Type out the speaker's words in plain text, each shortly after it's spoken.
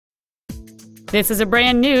This is a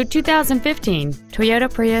brand new 2015 Toyota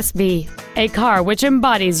Prius B, a car which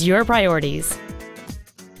embodies your priorities.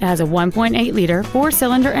 It has a 1.8-liter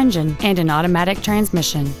four-cylinder engine and an automatic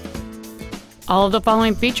transmission. All of the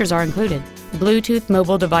following features are included: Bluetooth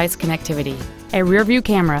mobile device connectivity, a rear-view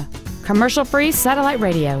camera, commercial-free satellite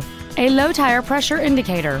radio, a low-tire pressure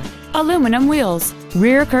indicator, aluminum wheels,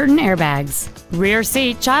 rear curtain airbags, rear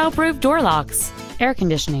seat child-proof door locks, air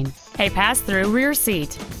conditioning, a pass-through rear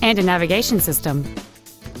seat, and a navigation system.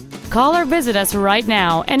 Call or visit us right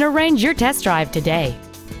now and arrange your test drive today.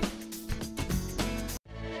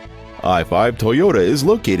 I-5 Toyota is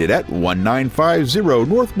located at 1950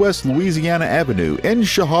 Northwest Louisiana Avenue in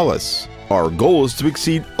Chehalis. Our goal is to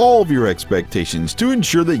exceed all of your expectations to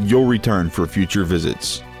ensure that you'll return for future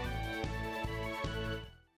visits.